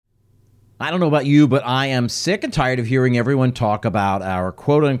I don't know about you, but I am sick and tired of hearing everyone talk about our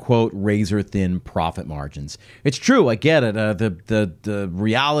quote-unquote razor-thin profit margins. It's true, I get it. The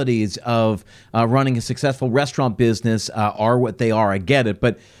realities of running a successful restaurant business are what they are. I get it,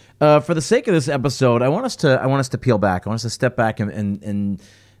 but for the sake of this episode, I want us to peel back. I want us to step back and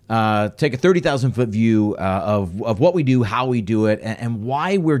take a 30,000-foot view of what we do, how we do it, and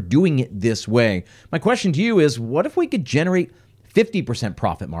why we're doing it this way. My question to you is, what if we could generate 50%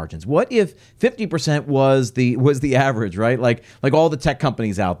 profit margins? What if 50% was the average, right? Like all the tech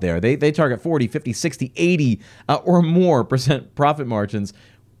companies out there, they target 40, 50, 60, 80 or more percent profit margins.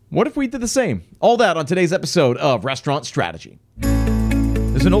 What if we did the same? All that on today's episode of Restaurant Strategy.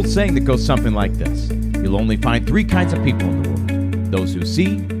 There's an old saying that goes something like this: you'll only find three kinds of people in the world: those who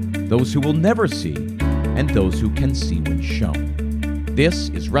see, those who will never see, and those who can see when shown. This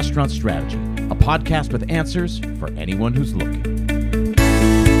is Restaurant Strategy, a podcast with answers for anyone who's looking.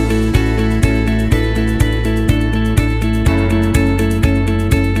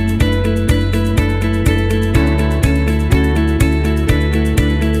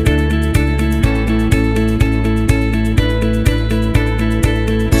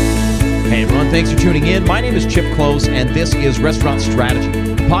 Thanks for tuning in. My name is Chip Close, and this is Restaurant Strategy,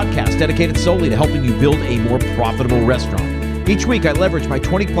 a podcast dedicated solely to helping you build a more profitable restaurant. Each week, I leverage my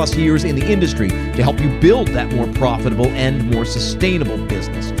 20-plus years in the industry to help you build that more profitable and more sustainable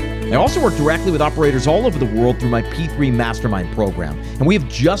business. I also work directly with operators all over the world through my P3 Mastermind program, and we have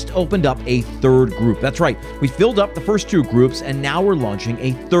just opened up a third group. That's right, we filled up the first two groups, and now we're launching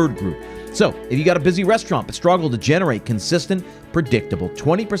a third group. So, if you got a busy restaurant but struggle to generate consistent, predictable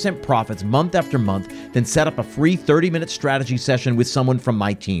 20% profits month after month, then set up a free 30-minute strategy session with someone from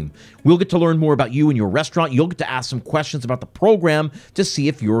my team. We'll get to learn more about you and your restaurant. You'll get to ask some questions about the program to see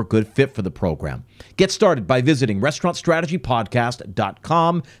if you're a good fit for the program. Get started by visiting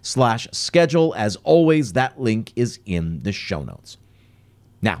restaurantstrategypodcast.com/schedule. As always, that link is in the show notes.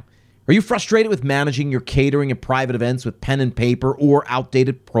 Now, are you frustrated with managing your catering and private events with pen and paper or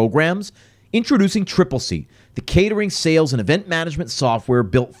outdated programs? Introducing Triple Seat, the catering, sales, and event management software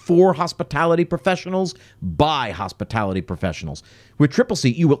built for hospitality professionals by hospitality professionals. With Triple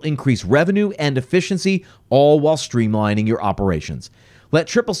Seat, you will increase revenue and efficiency, all while streamlining your operations. Let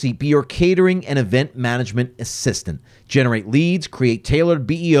Triple Seat be your catering and event management assistant. Generate leads, create tailored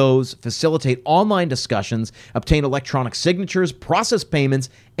BEOs, facilitate online discussions, obtain electronic signatures, process payments,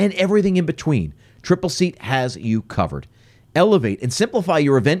 and everything in between. Triple Seat has you covered. Elevate and simplify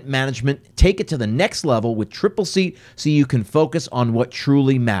your event management. Take it to the next level with Triple Seat so you can focus on what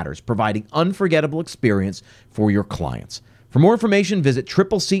truly matters, providing unforgettable experience for your clients. For more information, visit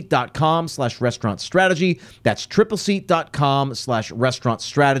tripleseat.com/restaurant strategy. That's tripleseat.com/restaurant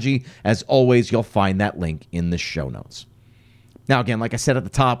strategy. As always, you'll find that link in the show notes. Now, again, like I said at the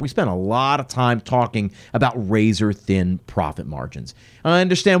top, we spent a lot of time talking about razor-thin profit margins. I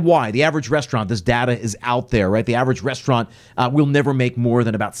understand why. The average restaurant, this data is out there, right? The average restaurant will never make more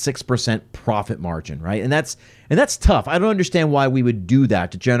than about 6% profit margin, right? And that's tough. I don't understand why we would do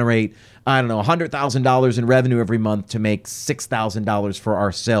that to generate, $100,000 in revenue every month to make $6,000 for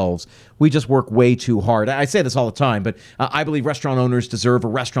ourselves. We just work way too hard. I say this all the time, but I believe restaurant owners deserve a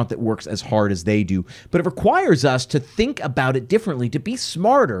restaurant that works as hard as they do. But it requires us to think about it differently, to be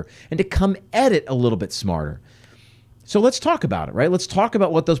smarter, and to come at it a little bit smarter. So let's talk about it, right? Let's talk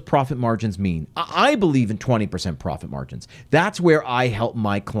about what those profit margins mean. I believe in 20% profit margins. That's where I help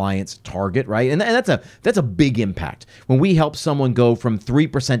my clients target, right? And that's a big impact. When we help someone go from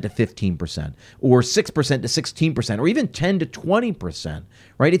 3% to 15%, or 6% to 16%, or even 10 to 20%,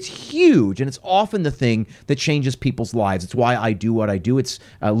 right? It's huge, and it's often the thing that changes people's lives. It's why I do what I do. It's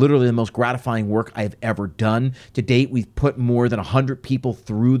literally the most gratifying work I've ever done. To date, we've put more than 100 people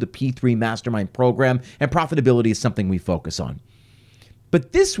through the P3 Mastermind program, and profitability is something we focus on.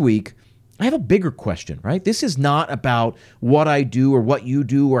 But this week, I have a bigger question, right? This is not about what I do or what you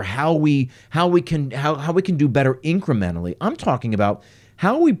do or how we can do better incrementally. I'm talking about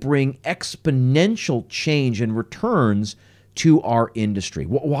how we bring exponential change and returns to our industry.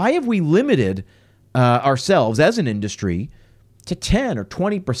 Why have we limited ourselves as an industry to 10 or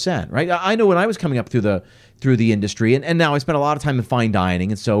 20%, right? I know when I was coming up through the industry, and now I spent a lot of time in fine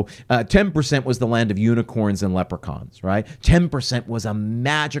dining, and so 10% was the land of unicorns and leprechauns, right? 10% was a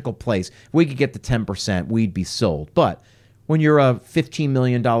magical place. If we could get to 10%, we'd be sold. But when you're a $15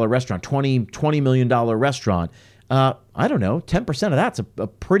 million restaurant, $20 million restaurant, I don't know, 10% of that's a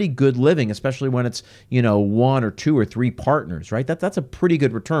pretty good living, especially when it's, one or two or three partners, right? That's a pretty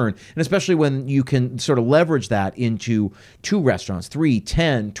good return. And especially when you can sort of leverage that into 2 restaurants, 3,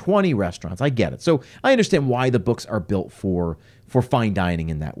 10, 20 restaurants. I get it. So I understand why the books are built for fine dining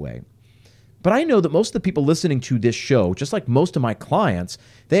in that way. But I know that most of the people listening to this show, just like most of my clients,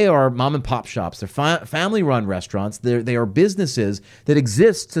 they are mom and pop shops. They're family-run restaurants. They are businesses that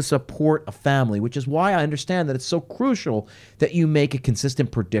exist to support a family, which is why I understand that it's so crucial that you make a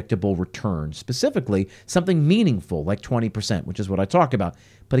consistent, predictable return, specifically something meaningful like 20%, which is what I talk about.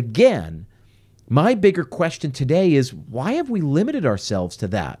 But again, my bigger question today is, why have we limited ourselves to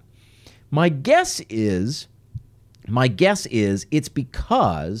that? My guess is it's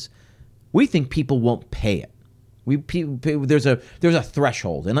because we think people won't pay it. There's a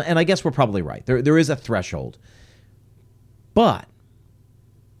threshold, and I guess we're probably right. There is a threshold. But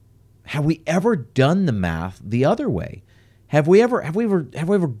have we ever done the math the other way? Have we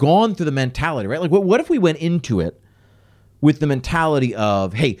ever gone through the mentality, right? Like, what if we went into it with the mentality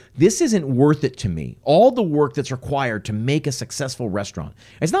of, hey, this isn't worth it to me. All the work that's required to make a successful restaurant,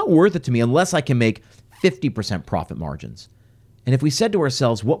 it's not worth it to me unless I can make 50% profit margins. And if we said to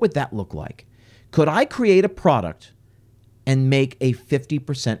ourselves, what would that look like? Could I create a product and make a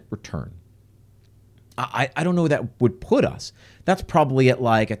 50% return? I don't know where that would put us. That's probably at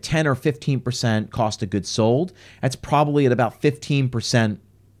like a 10 or 15% cost of goods sold. That's probably at about 15%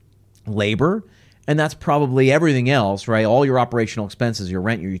 labor. And that's probably everything else, right? All your operational expenses, your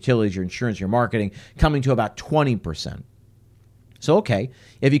rent, your utilities, your insurance, your marketing, coming to about 20%. So, okay,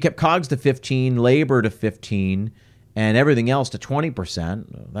 if you kept COGS to 15, labor to 15, and everything else to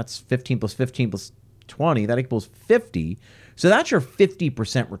 20%, that's 15 plus 15 plus 20, that equals 50. So that's your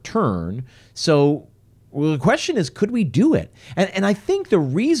 50% return. So the question is, could we do it? And I think the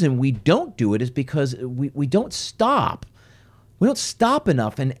reason we don't do it is because we don't stop. We don't stop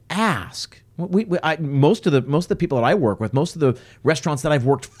enough and ask. Most of the people that I work with, most of the restaurants that I've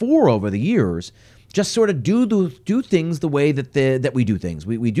worked for over the years, just sort of do things the way that we do things.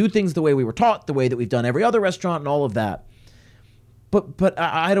 We do things the way we were taught, the way that we've done every other restaurant and all of that. But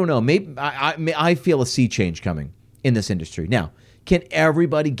I don't know. Maybe I feel a sea change coming in this industry. Now, can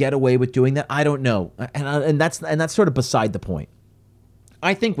everybody get away with doing that? I don't know. And that's sort of beside the point.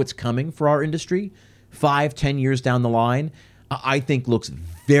 I think what's coming for our industry 5-10 years down the line, I think looks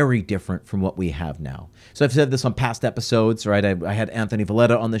very different from what we have now. So I've said this on past episodes, right? I had Anthony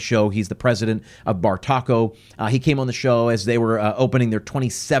Valletta on the show. He's the president of Bar Taco. He came on the show as they were opening their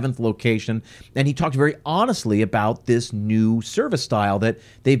 27th location, and he talked very honestly about this new service style that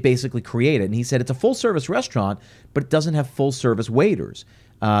they've basically created. And he said it's a full-service restaurant, but it doesn't have full-service waiters.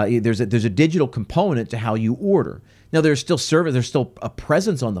 There's a digital component to how you order. Now, there's still a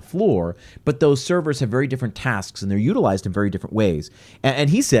presence on the floor, but those servers have very different tasks, and they're utilized in very different ways. And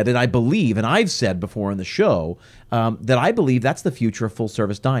he said, and I believe, and I've said before on the show, that I believe that's the future of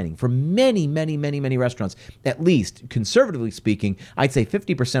full-service dining. For many, many, many, many restaurants, at least conservatively speaking, I'd say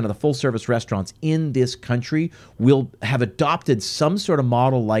 50% of the full-service restaurants in this country will have adopted some sort of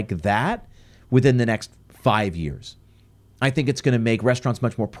model like that within the next 5 years. I think it's going to make restaurants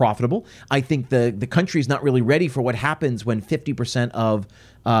much more profitable. I think the country is not really ready for what happens when 50% of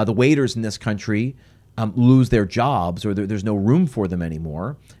the waiters in this country lose their jobs, or there's no room for them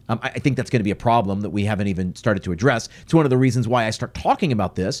anymore. I think that's going to be a problem that we haven't even started to address. It's one of the reasons why I start talking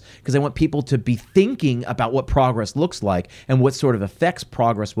about this, because I want people to be thinking about what progress looks like and what sort of effects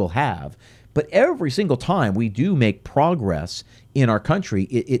progress will have. But every single time we do make progress in our country,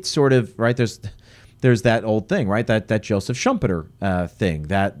 it's sort of, right, there's that old thing, right? That Joseph Schumpeter thing,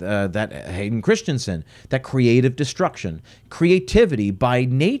 that Hayden Christensen, that creative destruction. Creativity by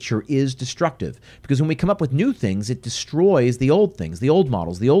nature is destructive, because when we come up with new things, it destroys the old things, the old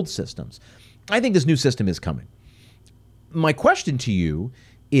models, the old systems. I think this new system is coming. My question to you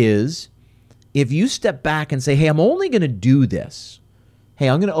is, if you step back and say, hey, I'm only going to do this. Hey,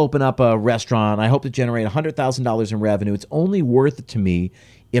 I'm going to open up a restaurant. I hope to generate $100,000 in revenue. It's only worth it to me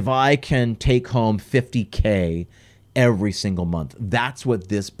if I can take home $50K every single month. That's what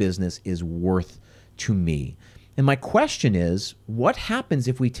this business is worth to me. And my question is, what happens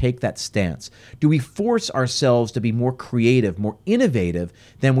if we take that stance? Do we force ourselves to be more creative, more innovative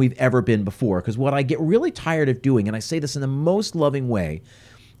than we've ever been before? Because what I get really tired of doing, and I say this in the most loving way,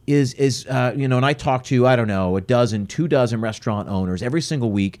 is and I talk to, I don't know, 2 dozen restaurant owners every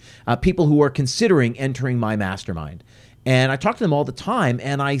single week, people who are considering entering my mastermind. And I talk to them all the time,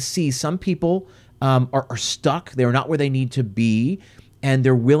 and I see some people are stuck. They're not where they need to be, and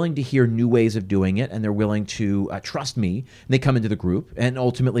they're willing to hear new ways of doing it, and they're willing to trust me. And they come into the group, and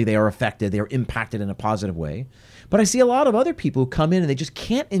ultimately they are affected. They are impacted in a positive way. But I see a lot of other people who come in, and they just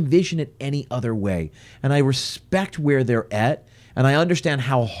can't envision it any other way. And I respect where they're at, and I understand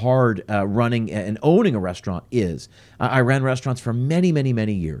how hard running and owning a restaurant is. I ran restaurants for many, many,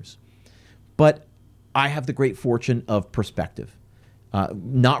 many years. But I have the great fortune of perspective.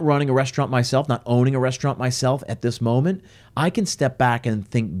 Not running a restaurant myself, not owning a restaurant myself at this moment, I can step back and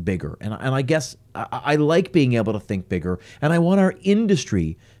think bigger. And I guess I like being able to think bigger, and I want our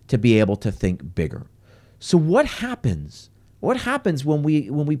industry to be able to think bigger. So what happens? What happens when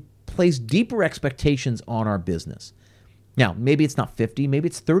we place deeper expectations on our business? Now, maybe it's not 50, maybe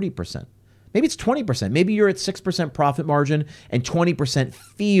it's 30%. Maybe it's 20%. Maybe you're at 6% profit margin and 20%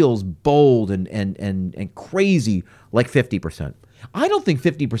 feels bold and crazy like 50%. I don't think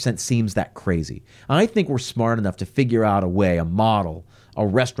 50% seems that crazy. I think we're smart enough to figure out a way, a model, a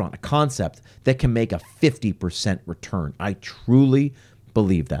restaurant, a concept that can make a 50% return. I truly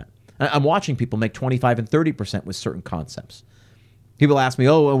believe that. I'm watching people make 25 and 30% with certain concepts. People ask me,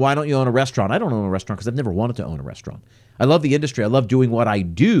 oh, why don't you own a restaurant? I don't own a restaurant because I've never wanted to own a restaurant. I love the industry. I love doing what I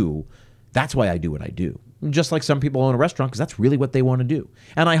do. That's why I do what I do. Just like some people own a restaurant because that's really what they want to do.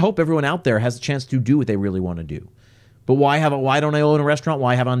 And I hope everyone out there has a chance to do what they really want to do. But why don't I own a restaurant?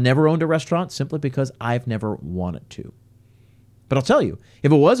 Why have I never owned a restaurant? Simply because I've never wanted to. But I'll tell you,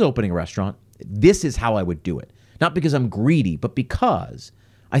 if it was opening a restaurant, this is how I would do it. Not because I'm greedy, but because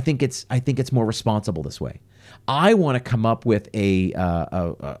I think it's more responsible this way. I want to come up with a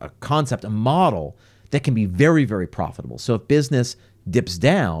concept, a model that can be very, very profitable. So if business dips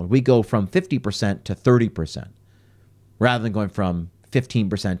down, we go from 50% to 30%, rather than going from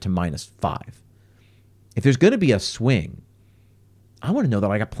 15% to -5. If there's going to be a swing, I want to know that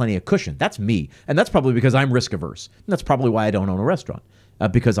I got plenty of cushion. That's me. And that's probably because I'm risk averse. And that's probably why I don't own a restaurant,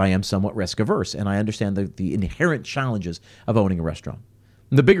 because I am somewhat risk averse. And I understand the inherent challenges of owning a restaurant.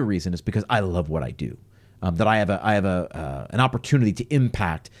 And the bigger reason is because I love what I do. That I have an opportunity to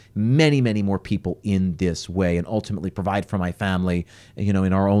impact many, many more people in this way and ultimately provide for my family, in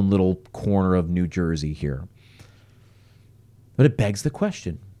our own little corner of New Jersey here. But it begs the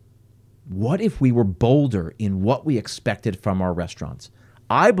question, what if we were bolder in what we expected from our restaurants?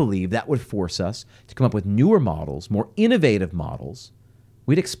 I believe that would force us to come up with newer models, more innovative models.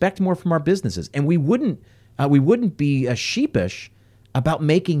 We'd expect more from our businesses, and we wouldn't be sheepish about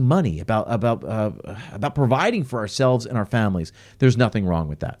making money, about providing for ourselves and our families. There's nothing wrong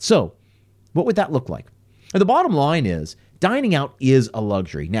with that. So, what would that look like? And the bottom line is, dining out is a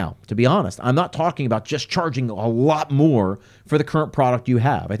luxury. Now, to be honest, I'm not talking about just charging a lot more for the current product you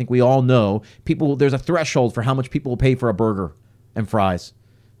have. I think we all know there's a threshold for how much people will pay for a burger and fries,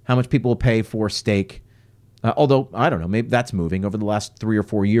 how much people will pay for steak. Although, I don't know, maybe that's moving. Over the last 3 or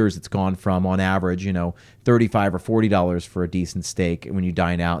 4 years, it's gone from, on average, $35 or $40 for a decent steak. And when you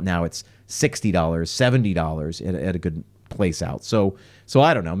dine out, now it's $60, $70 at a good place out. So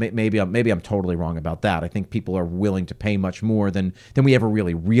I don't know. Maybe I'm totally wrong about that. I think people are willing to pay much more than we ever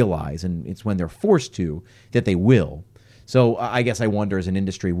really realize. And it's when they're forced to that they will. So I guess I wonder as an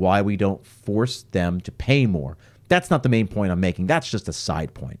industry why we don't force them to pay more. That's not the main point I'm making. That's just a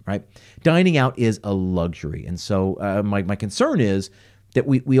side point, right? Dining out is a luxury. And so my concern is that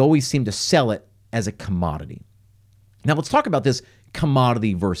we always seem to sell it as a commodity. Now let's talk about this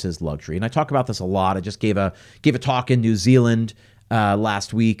commodity versus luxury. And I talk about this a lot. I just gave a talk in New Zealand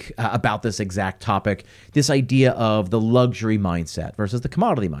last week about this exact topic, this idea of the luxury mindset versus the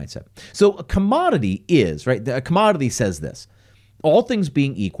commodity mindset. So a commodity is, right? A commodity says this: all things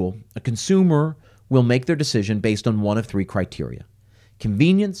being equal, a consumer will make their decision based on one of 3 criteria: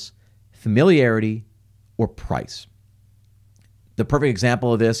 convenience, familiarity, or price. The perfect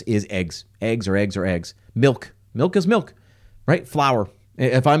example of this is eggs. Eggs are eggs are eggs. Milk. Milk is milk, right? Flour.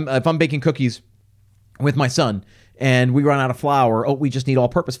 If I'm baking cookies with my son and we run out of flour, we just need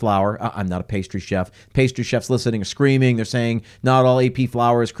all-purpose flour. I'm not a pastry chef. Pastry chefs listening are screaming. They're saying not all AP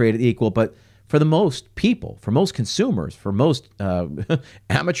flour is created equal, but for the most people, for most consumers, for most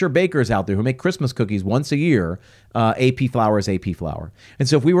amateur bakers out there who make Christmas cookies once a year, AP flour is AP flour. And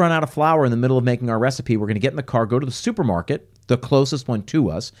so if we run out of flour in the middle of making our recipe, we're going to get in the car, go to the supermarket, the closest one to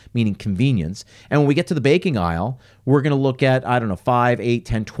us, meaning convenience. And when we get to the baking aisle, we're going to look at, 5, 8,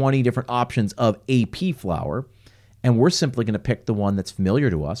 10, 20 different options of AP flour. And we're simply going to pick the one that's familiar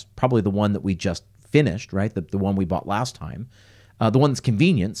to us, probably the one that we just finished, right? The one we bought last time. The one that's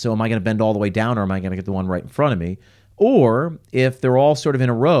convenient. So am I going to bend all the way down, or am I going to get the one right in front of me? Or if they're all sort of in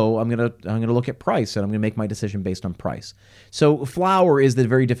a row, I'm going to look at price, and I'm going to make my decision based on price. So flour is the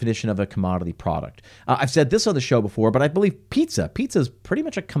very definition of a commodity product. I've said this on the show before, but I believe pizza is pretty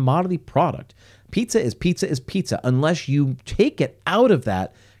much a commodity product. Pizza is pizza unless you take it out of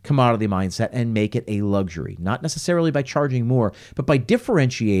that commodity mindset and make it a luxury, not necessarily by charging more, but by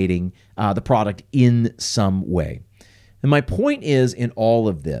differentiating the product in some way. And my point is, in all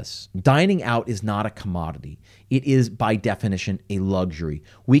of this, dining out is not a commodity. It is, by definition, a luxury.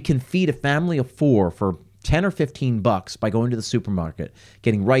 We can feed a family of 4 for 10 or 15 bucks by going to the supermarket,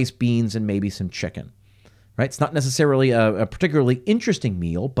 getting rice, beans, and maybe some chicken. Right? It's not necessarily a particularly interesting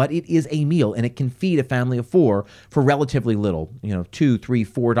meal, but it is a meal, and it can feed a family of four for relatively little, $2, $3,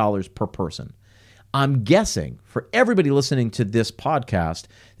 $4 per person. I'm guessing for everybody listening to this podcast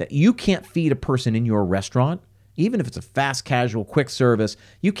that you can't feed a person in your restaurant, even if it's a fast casual quick service,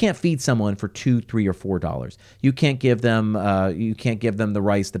 you can't feed someone for $2, $3, or $4. You can't give them the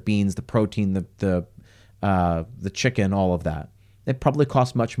rice, the beans, the protein, the chicken, all of that. It probably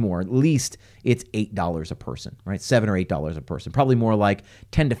costs much more. At least it's $8 a person, right? $7 or $8 a person. Probably more like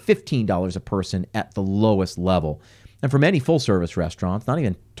 $10 to $15 a person at the lowest level. And for many full-service restaurants, not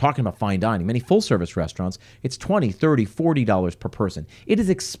even talking about fine dining, many full-service restaurants, it's $20, $30, $40 per person. It is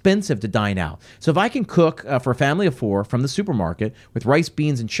expensive to dine out. So if I can cook for a family of four from the supermarket with rice,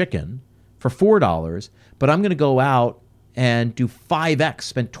 beans, and chicken for $4, but I'm going to go out and do 5X,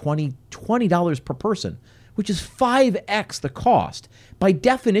 spend $20 per person, which is 5X the cost. By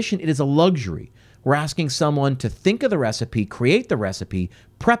definition, it is a luxury. We're asking someone to think of the recipe, create the recipe,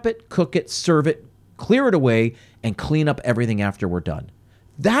 prep it, cook it, serve it, clear it away, and clean up everything after we're done.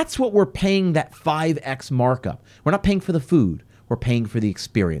 That's what we're paying that 5X markup. We're not paying for the food. We're paying for the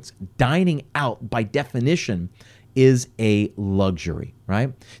experience. Dining out, by definition, is a luxury,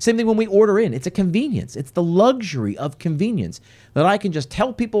 right? Same thing when we order in. It's a convenience. It's the luxury of convenience that I can just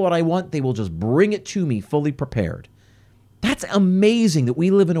tell people what I want. They will just bring it to me fully prepared. That's amazing that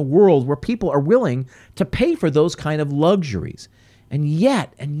we live in a world where people are willing to pay for those kind of luxuries. And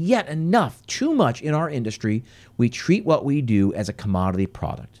yet enough, too much in our industry, we treat what we do as a commodity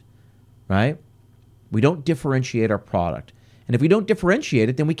product, right? We don't differentiate our product. And if we don't differentiate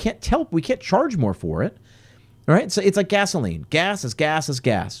it, then we can't charge more for it. All right, so it's like gasoline. Gas is gas is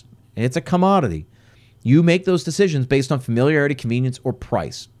gas. It's a commodity. You make those decisions based on familiarity, convenience, or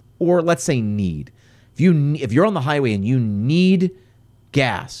price, or let's say need. If you're on the highway and you need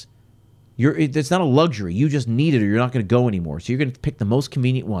gas, it's not a luxury. You just need it, or you're not going to go anymore. So you're going to pick the most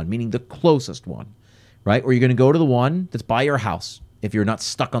convenient one, meaning the closest one, right? Or you're going to go to the one that's by your house if you're not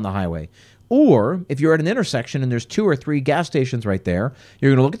stuck on the highway. Or if you're at an intersection and there's 2 or 3 gas stations right there,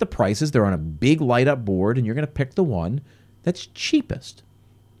 you're going to look at the prices. They're on a big light-up board, and you're going to pick the one that's cheapest.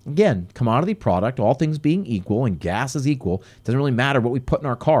 Again, commodity product, all things being equal, and gas is equal. It doesn't really matter what we put in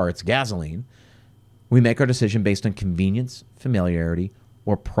our car. It's gasoline. We make our decision based on convenience, familiarity,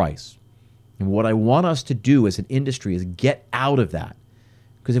 or price. And what I want us to do as an industry is get out of that.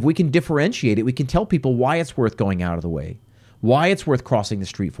 Because if we can differentiate it, we can tell people why it's worth going out of the way, why it's worth crossing the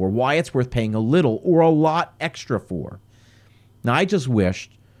street for, why it's worth paying a little or a lot extra for. Now, I just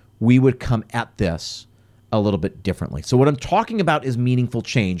wished we would come at this a little bit differently. So what I'm talking about is meaningful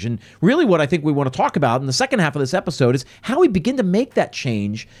change. And really what I think we want to talk about in the second half of this episode is how we begin to make that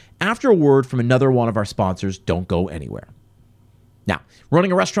change after a word from another one of our sponsors. Don't go anywhere. Now,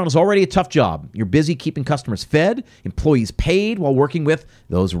 running a restaurant is already a tough job. You're busy keeping customers fed, employees paid, while working with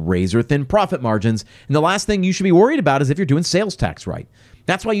those razor-thin profit margins. And the last thing you should be worried about is if you're doing sales tax right.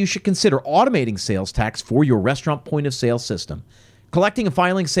 That's why you should consider automating sales tax for your restaurant point-of-sale system. Collecting and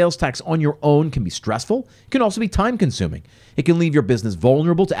filing sales tax on your own can be stressful. It can also be time-consuming. It can leave your business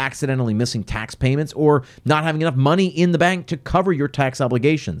vulnerable to accidentally missing tax payments or not having enough money in the bank to cover your tax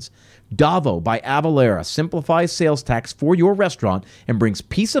obligations. Davo by Avalara simplifies sales tax for your restaurant and brings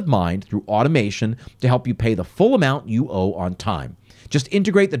peace of mind through automation to help you pay the full amount you owe on time. Just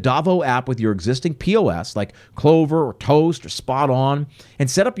integrate the Davo app with your existing POS like Clover or Toast or Spot On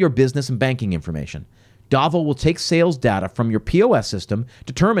and set up your business and banking information. Davo will take sales data from your POS system,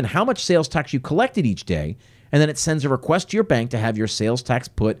 determine how much sales tax you collected each day, and then it sends a request to your bank to have your sales tax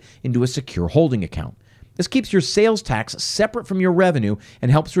put into a secure holding account. This keeps your sales tax separate from your revenue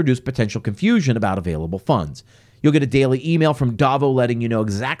and helps reduce potential confusion about available funds. You'll get a daily email from Davo letting you know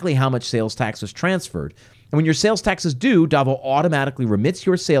exactly how much sales tax was transferred. And when your sales tax is due, Davo automatically remits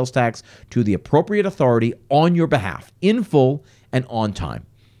your sales tax to the appropriate authority on your behalf, in full and on time.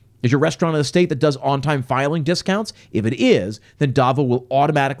 Is your restaurant in a state that does on-time filing discounts? If it is, then Davo will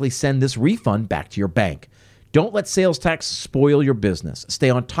automatically send this refund back to your bank. Don't let sales tax spoil your business.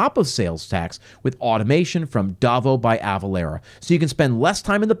 Stay on top of sales tax with automation from Davo by Avalara, so you can spend less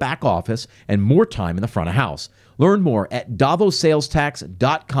time in the back office and more time in the front of house. Learn more at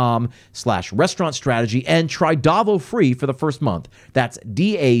davosalestax.com/restaurant strategy and try Davo free for the first month. That's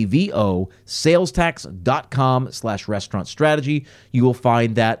DAVO salestax.com/restaurant strategy. You will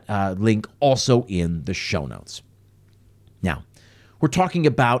find that link also in the show notes. Now, We're talking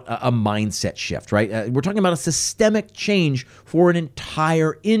about a mindset shift, right? We're talking about a systemic change for an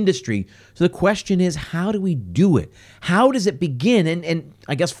entire industry. So the question is, how do we do it? How does it begin? And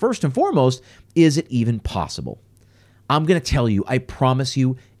I guess first and foremost, is it even possible? I'm going to tell you, I promise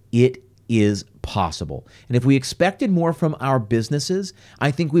you, it is possible. And if we expected more from our businesses,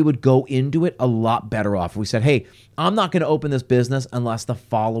 I think we would go into it a lot better off. If we said, hey, I'm not going to open this business unless the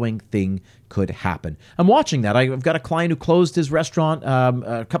following thing could happen. I'm watching that. I've got a client who closed his restaurant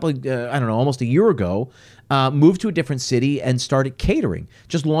almost a year ago, moved to a different city and started catering,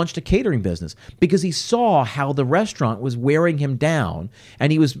 just launched a catering business because he saw how the restaurant was wearing him down.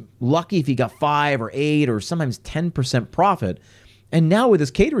 And he was lucky if he got 5 or 8 or sometimes 10% profit. And now with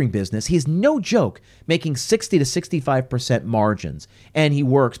his catering business, he's no joke making 60 to 65% margins. And he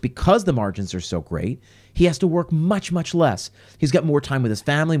works, because the margins are so great, he has to work much, much less. He's got more time with his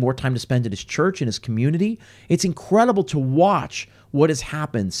family, more time to spend at his church and his community. It's incredible to watch what has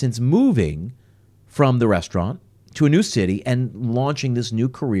happened since moving from the restaurant to a new city and launching this new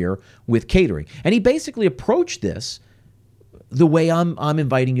career with catering. And he basically approached this the way I'm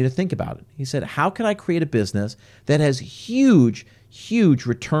inviting you to think about it. He said, how can I create a business that has huge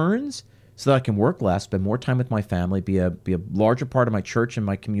returns so that I can work less, spend more time with my family, be a larger part of my church and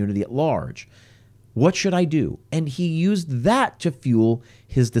my community at large? What should I do? And he used that to fuel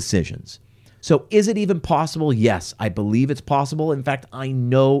his decisions. So is it even possible? Yes, I believe it's possible. In fact, I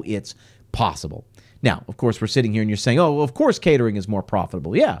know it's possible. Now, of course, we're sitting here and you're saying, oh, well, of course catering is more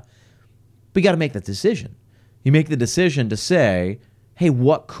profitable. Yeah, but you got to make that decision. You make the decision to say, hey,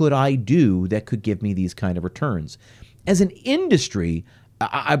 what could I do that could give me these kind of returns? As an industry,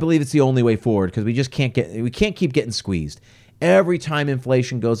 I believe it's the only way forward because we can't keep getting squeezed. Every time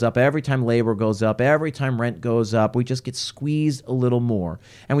inflation goes up, every time labor goes up, every time rent goes up, we just get squeezed a little more.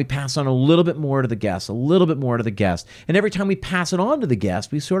 And we pass on a little bit more to the guest, a little bit more to the guest. And every time we pass it on to the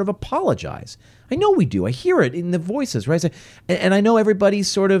guest, we sort of apologize. I know we do. I hear it in the voices, right? And I know everybody's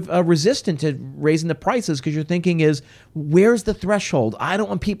sort of resistant to raising the prices because your thinking is, where's the threshold? I don't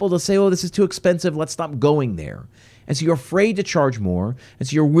want people to say, oh, this is too expensive. Let's stop going there. And so you're afraid to charge more. And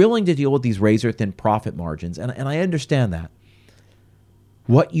so you're willing to deal with these razor-thin profit margins. And I understand that.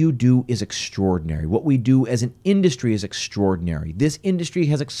 What you do is extraordinary. What we do as an industry is extraordinary. This industry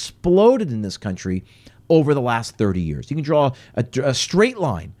has exploded in this country over the last 30 years. You can draw a straight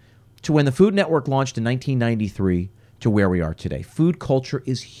line to when the Food Network launched in 1993 to where we are today. Food culture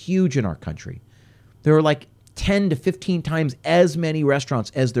is huge in our country. There are like 10 to 15 times as many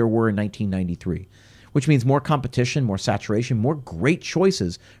restaurants as there were in 1993, which means more competition, more saturation, more great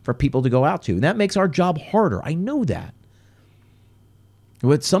choices for people to go out to. And that makes our job harder. I know that.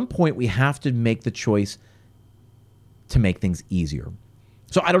 Well, at some point, we have to make the choice to make things easier.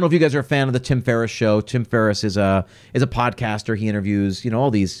 So I don't know if you guys are a fan of the Tim Ferriss show. Tim Ferriss is a podcaster. He interviews, all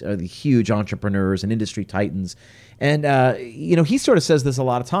these huge entrepreneurs and industry titans. And, he sort of says this a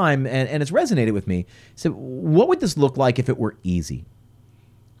lot of time, and it's resonated with me. He said, what would this look like if it were easy?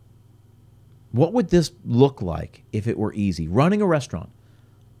 What would this look like if it were easy? Running a restaurant.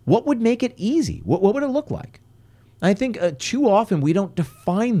 What would make it easy? What would it look like? I think too often we don't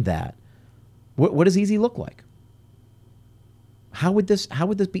define that. What does easy look like? How would this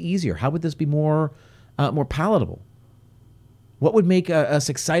be easier? How would this be more palatable? What would make us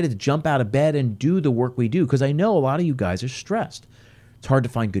excited to jump out of bed and do the work we do? Because I know a lot of you guys are stressed. It's hard to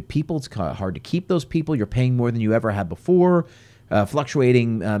find good people. It's hard to keep those people. You're paying more than you ever had before.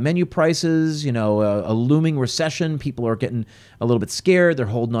 Fluctuating menu prices, a looming recession. People are getting a little bit scared. They're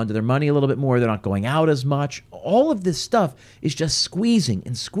holding on to their money a little bit more. They're not going out as much. All of this stuff is just squeezing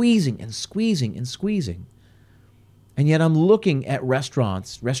and squeezing and squeezing and squeezing. And yet I'm looking at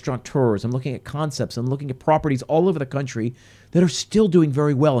restaurateurs, I'm looking at concepts, I'm looking at properties all over the country that are still doing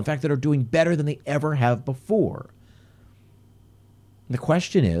very well. In fact, that are doing better than they ever have before. And the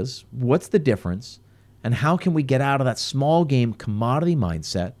question is, what's the difference? And how can we get out of that small game commodity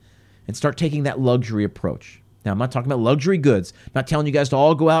mindset and start taking that luxury approach? Now, I'm not talking about luxury goods. I'm not telling you guys to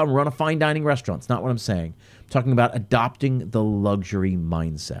all go out and run a fine dining restaurant. It's not what I'm saying. I'm talking about adopting the luxury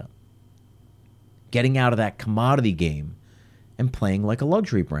mindset. Getting out of that commodity game and playing like a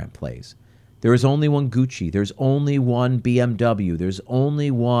luxury brand plays. There is only one Gucci. There's only one BMW. There's only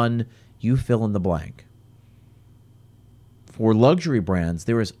one you fill in the blank. For luxury brands,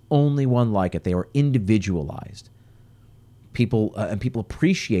 there is only one like it. They are individualized. People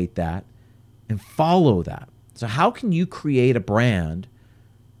appreciate that and follow that. So how can you create a brand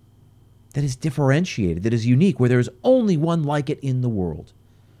that is differentiated, that is unique, where there's only one like it in the world?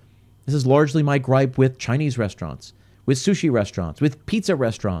 This is largely my gripe with Chinese restaurants, with sushi restaurants, with pizza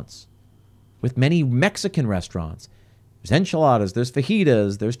restaurants, with many Mexican restaurants. There's enchiladas, there's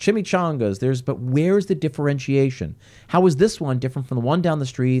fajitas, there's chimichangas, but where's the differentiation? How is this one different from the one down the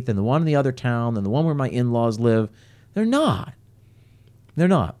street, than the one in the other town, than the one where my in-laws live? They're not. They're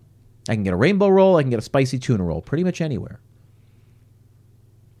not. I can get a rainbow roll, I can get a spicy tuna roll, pretty much anywhere.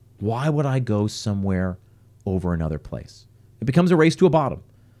 Why would I go somewhere over another place? It becomes a race to a bottom.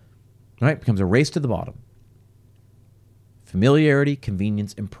 Right? It becomes a race to the bottom. Familiarity,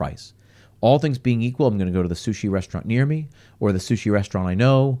 convenience, and price. All things being equal, I'm going to go to the sushi restaurant near me, or the sushi restaurant I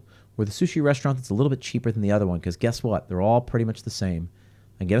know, or the sushi restaurant that's a little bit cheaper than the other one, because guess what? They're all pretty much the same.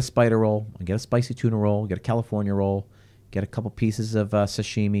 I get a spider roll, I get a spicy tuna roll, get a California roll, get a couple pieces of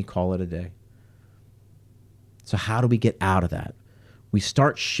sashimi, call it a day. So how do we get out of that? We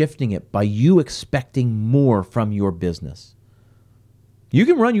start shifting it by you expecting more from your business. You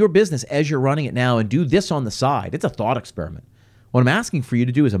can run your business as you're running it now and do this on the side. It's a thought experiment. What I'm asking for you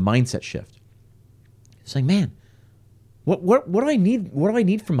to do is a mindset shift. It's like, man, what do I need? What do I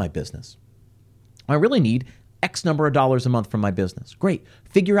need from my business? I really need X number of dollars a month from my business. Great.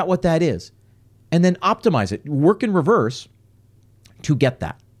 Figure out what that is and then optimize it. Work in reverse to get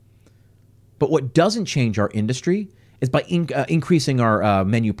that. But what doesn't change our industry is by increasing our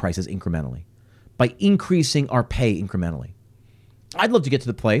menu prices incrementally, by increasing our pay incrementally. I'd love to get to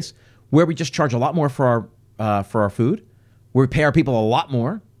the place where we just charge a lot more for our food, where we pay our people a lot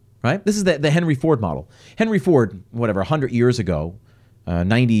more, right? This is the Henry Ford model. Henry Ford, 100 years ago,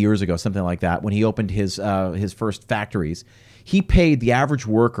 90 years ago, something like that, when he opened his first factories, he paid the average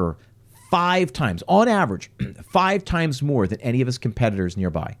worker 5 times, on average, 5 times more than any of his competitors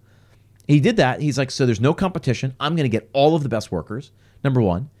nearby. He did that. He's like, so there's no competition. I'm going to get all of the best workers, number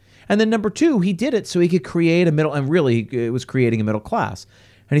one. And then number two, he did it so he could create a middle, and really it was creating a middle class.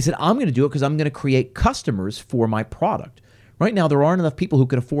 And he said, I'm going to do it because I'm going to create customers for my product. Right now, there aren't enough people who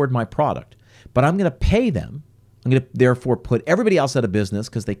can afford my product, but I'm going to pay them. I'm going to therefore put everybody else out of business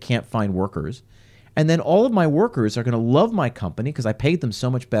because they can't find workers. And then all of my workers are going to love my company because I paid them so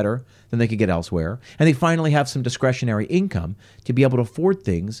much better than they could get elsewhere. And they finally have some discretionary income to be able to afford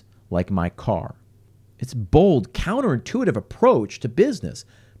things like my car. It's a bold, counterintuitive approach to business.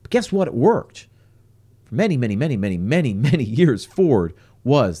 But guess what? It worked. For many, many, many, many, many, many years, Ford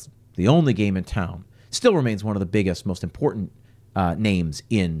was the only game in town. Still remains one of the biggest, most important names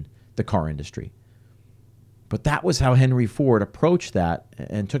in the car industry. But that was how Henry Ford approached that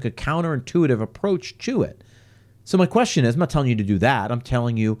and took a counterintuitive approach to it. So my question is, I'm not telling you to do that. I'm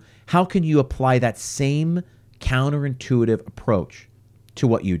telling you, how can you apply that same counterintuitive approach to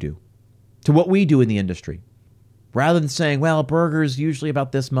what you do, to what we do in the industry? Rather than saying, well, burgers usually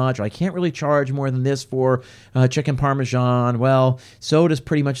about this much, or I can't really charge more than this for chicken parmesan. Well, soda's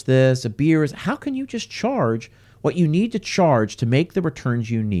pretty much this. A beer is. How can you just charge what you need to charge to make the returns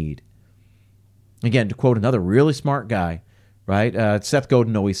you need? Again, to quote another really smart guy, right? Seth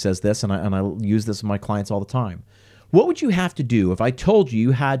Godin always says this, and I use this with my clients all the time. What would you have to do if I told you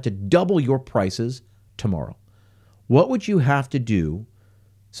you had to double your prices tomorrow? What would you have to do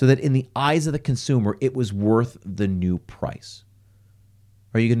so that in the eyes of the consumer, it was worth the new price?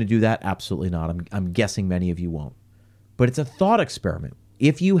 Are you going to do that? Absolutely not. I'm guessing many of you won't. But it's a thought experiment.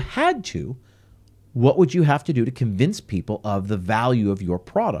 If you had to, what would you have to do to convince people of the value of your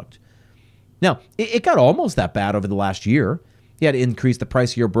product? Now, it got almost that bad over the last year. You had to increase the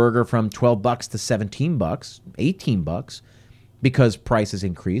price of your burger from $12 to $17, $18 because prices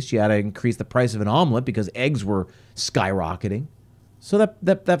increased. You had to increase the price of an omelet because eggs were skyrocketing. So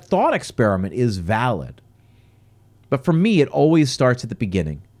that thought experiment is valid. But for me, it always starts at the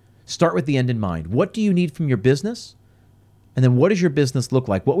beginning. Start with the end in mind. What do you need from your business? And then what does your business look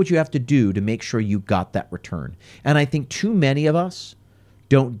like? What would you have to do to make sure you got that return? And I think too many of us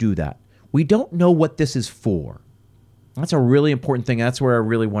don't do that. We don't know what this is for. That's a really important thing. That's where I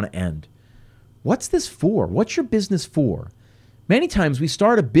really want to end. What's this for? What's your business for? Many times we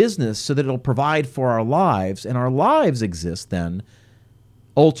start a business so that it'll provide for our lives, and our lives exist then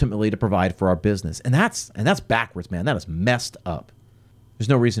ultimately to provide for our business. And that's backwards, man. That is messed up. There's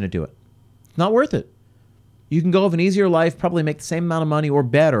no reason to do it. It's not worth it. You can go have an easier life, probably make the same amount of money or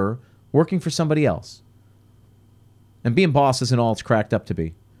better working for somebody else. And being boss isn't all it's cracked up to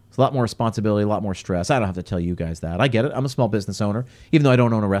be. It's a lot more responsibility, a lot more stress. I don't have to tell you guys that. I get it. I'm a small business owner, even though I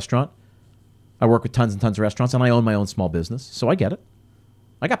don't own a restaurant. I work with tons and tons of restaurants, and I own my own small business, so I get it.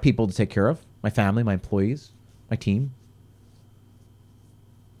 I got people to take care of, my family, my employees, my team.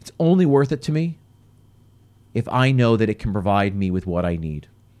 It's only worth it to me if I know that it can provide me with what I need.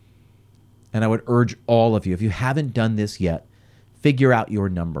 And I would urge all of you, if you haven't done this yet, figure out your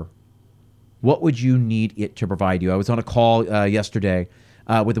number. What would you need it to provide you? I was on a call yesterday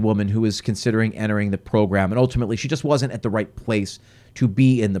with a woman who was considering entering the program, and ultimately she just wasn't at the right place to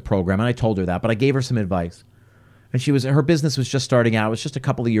be in the program. And I told her that, but I gave her some advice. And her business was just starting out. It was just a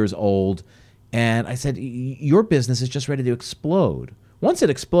couple of years old. And I said, your business is just ready to explode. Once it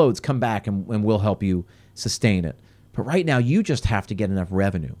explodes, come back and we'll help you sustain it. But right now, you just have to get enough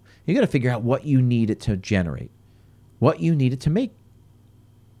revenue. You got to figure out what you need it to generate, what you need it to make,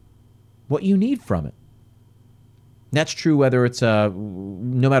 what you need from it. And that's true whether it's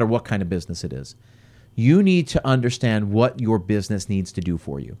no matter what kind of business it is. You need to understand what your business needs to do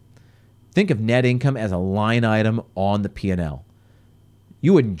for you. Think of net income as a line item on the P&L.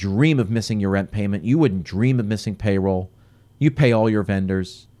 You wouldn't dream of missing your rent payment. You wouldn't dream of missing payroll. You pay all your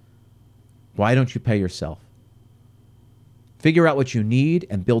vendors. Why don't you pay yourself? Figure out what you need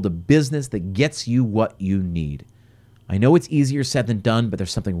and build a business that gets you what you need. I know it's easier said than done, but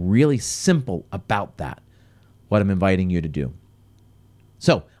there's something really simple about that, what I'm inviting you to do.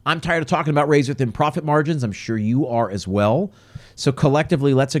 So I'm tired of talking about razor thin profit margins. I'm sure you are as well. So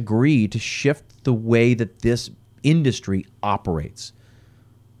collectively, let's agree to shift the way that this industry operates.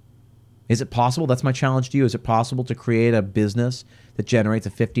 Is it possible? That's my challenge to you. Is it possible to create a business that generates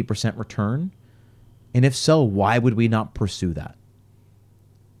a 50% return? And if so, why would we not pursue that?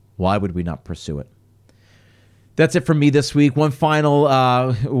 Why would we not pursue it? That's it from me this week. One final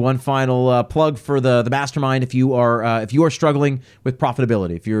plug for the mastermind. If you are struggling with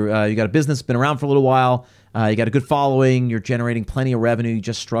profitability, if you got a business been around for a little while, you got a good following, you're generating plenty of revenue, you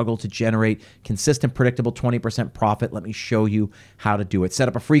just struggle to generate consistent, predictable 20% profit, let me show you how to do it. Set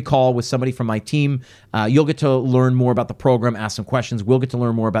up a free call with somebody from my team. You'll get to learn more about the program, ask some questions. We'll get to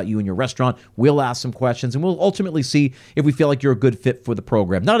learn more about you and your restaurant. We'll ask some questions, and we'll ultimately see if we feel like you're a good fit for the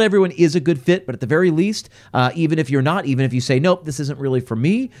program. Not everyone is a good fit, but at the very least, even if you're not, even if you say, nope, this isn't really for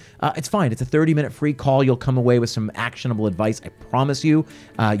me, it's fine. It's a 30-minute free call. You'll come away with some actionable advice. I promise you,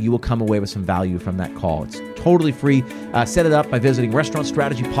 you will come away with some value from that call. It's totally free. Set it up by visiting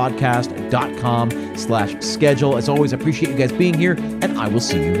restaurantstrategypodcast.com/schedule. As always, I appreciate you guys being here, and I will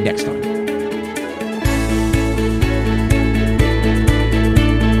see you next time.